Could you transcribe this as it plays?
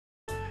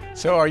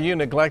So are you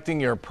neglecting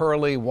your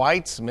pearly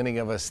whites? Many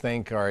of us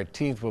think our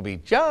teeth will be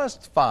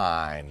just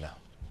fine.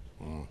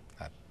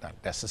 Not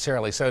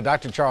necessarily so.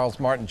 Dr. Charles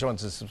Martin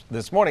joins us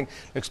this morning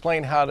to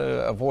explain how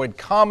to avoid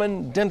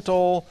common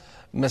dental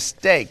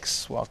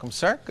mistakes. Welcome,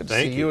 sir. Good to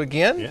see you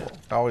again. Yeah.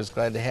 Always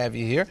glad to have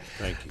you here.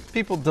 Thank you.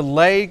 People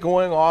delay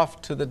going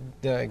off to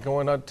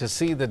going up to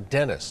see the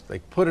dentist. They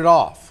put it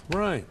off.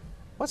 Right.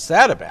 What's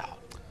that about?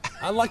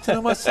 I'd like to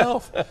know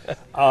myself.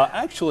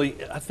 Actually,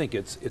 I think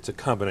it's a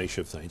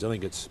combination of things. I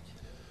think it's,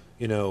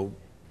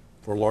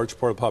 for a large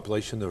part of the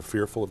population, they're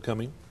fearful of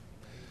coming.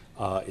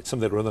 It's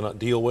something they'd rather not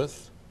deal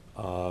with.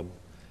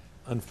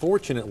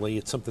 Unfortunately,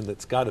 it's something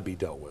that's got to be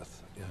dealt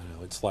with.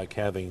 It's like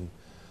having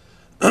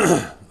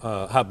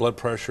high blood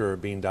pressure or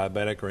being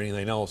diabetic or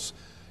anything else.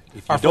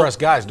 Or for us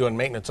guys doing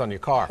maintenance on your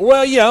car.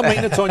 Well, yeah,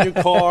 maintenance on your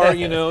car.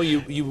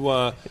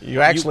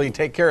 You actually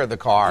take care of the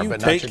car,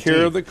 but not your teeth. You take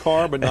care of the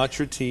car, but not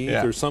your teeth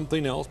Yeah. or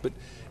something else. But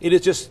it is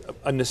just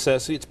a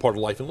necessity. It's part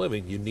of life and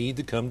living. You need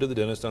to come to the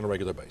dentist on a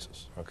regular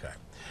basis. Okay.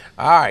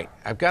 All right.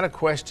 I've got a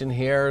question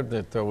here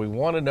that we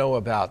want to know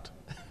about.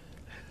 I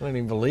don't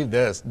even believe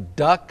this.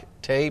 Duct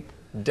tape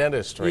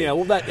dentistry. Yeah,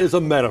 well, that is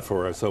a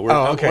metaphor. So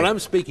okay. what I'm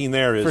speaking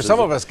there is for some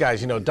of us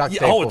guys, duct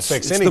tape will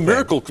fix it's anything. the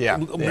miracle, Yeah.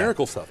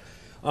 miracle stuff.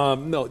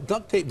 No,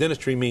 duct tape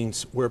dentistry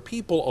means where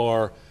people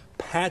are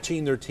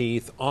patching their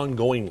teeth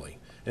ongoingly.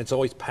 And it's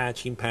always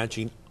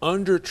patching,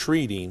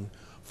 under-treating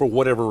for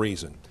whatever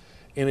reason.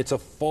 And it's a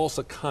false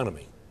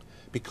economy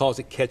because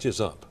it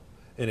catches up.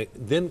 And it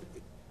then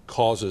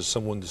causes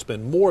someone to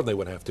spend more than they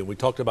would have to. And we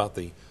talked about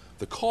the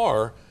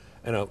car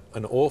and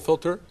an oil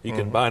filter. You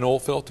can buy an oil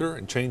filter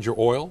and change your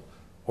oil,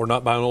 or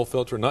not buy an oil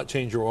filter and not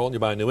change your oil, and you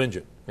buy a new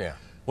engine. Yeah.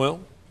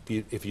 Well,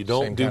 if you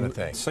don't do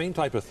the same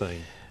type of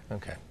thing.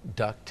 Okay.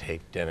 Duct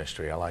tape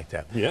dentistry. I like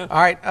that. Yeah. All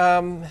right.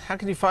 How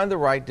can you find the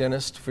right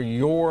dentist for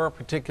your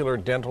particular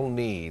dental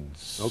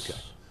needs? Okay.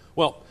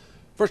 Well,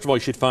 first of all,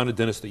 you should find a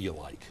dentist that you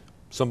like.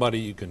 Somebody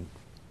you can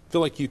feel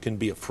like you can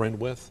be a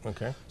friend with.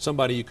 Okay.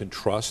 Somebody you can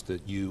trust,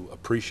 that you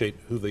appreciate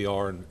who they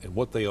are and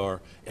what they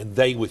are, and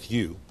they with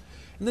you.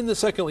 And then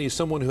secondly is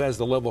someone who has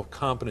the level of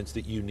competence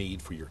that you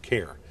need for your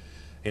care.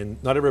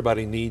 And not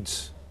everybody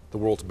needs the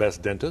world's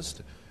best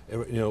dentist.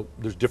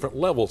 There's different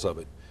levels of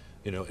it.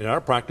 In our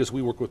practice,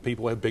 we work with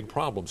people who have big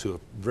problems, who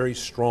have very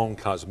strong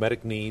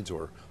cosmetic needs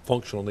or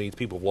functional needs.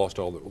 People have lost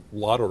a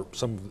lot or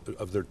some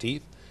of their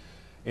teeth.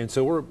 And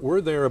so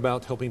we're there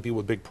about helping people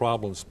with big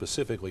problems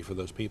specifically for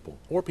those people,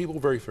 or people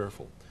very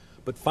fearful.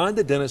 But find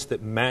a dentist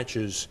that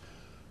matches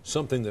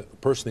something, a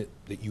person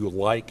that you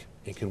like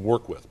and can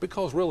work with.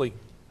 Because really,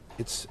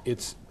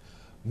 it's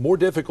more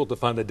difficult to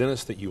find a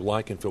dentist that you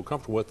like and feel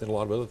comfortable with than a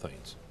lot of other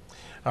things.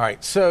 All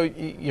right, so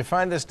you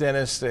find this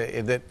dentist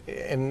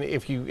and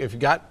if you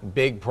got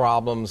big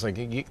problems, like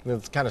the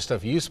kind of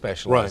stuff you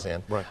specialize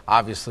in,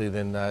 obviously,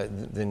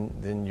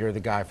 then you're the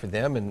guy for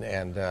them,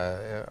 and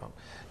you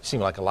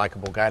seem like a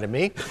likable guy to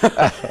me.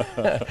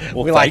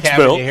 Well, we like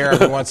having you here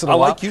every once in a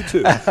while. I like you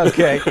too.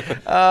 Okay,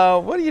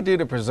 what do you do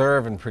to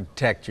preserve and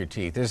protect your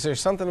teeth? Is there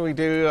something we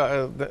do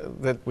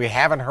that we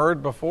haven't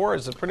heard before?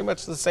 Is it pretty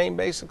much the same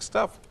basic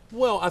stuff?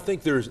 Well, I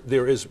think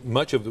there is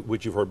much of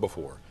which you've heard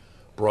before.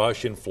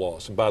 Brush and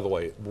floss. And by the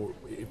way,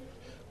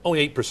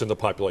 only 8% of the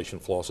population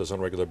flosses on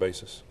a regular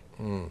basis.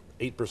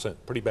 8%,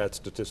 pretty bad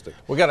statistic.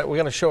 We're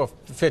gonna show a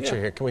picture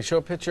here. Can we show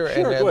a picture?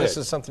 Sure, and this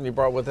is something you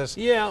brought with us.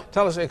 Yeah.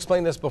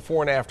 Explain this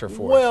before and after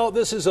for us. Well,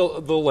 this is the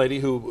lady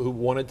who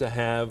wanted to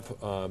have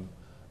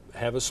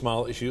a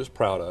smile that she was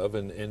proud of,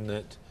 and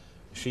that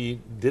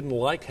she didn't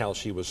like how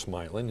she was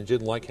smiling, and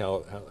didn't like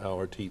how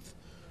her teeth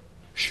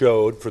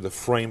showed for the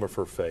frame of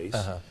her face.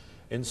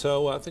 And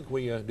so I think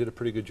we did a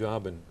pretty good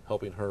job in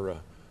helping her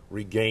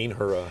regain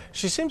her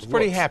She seems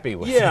pretty happy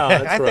with it. Yeah,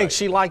 that's I right. think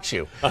she likes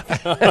you.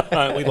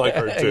 We like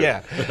her too.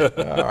 Yeah.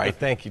 All right,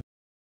 thank you.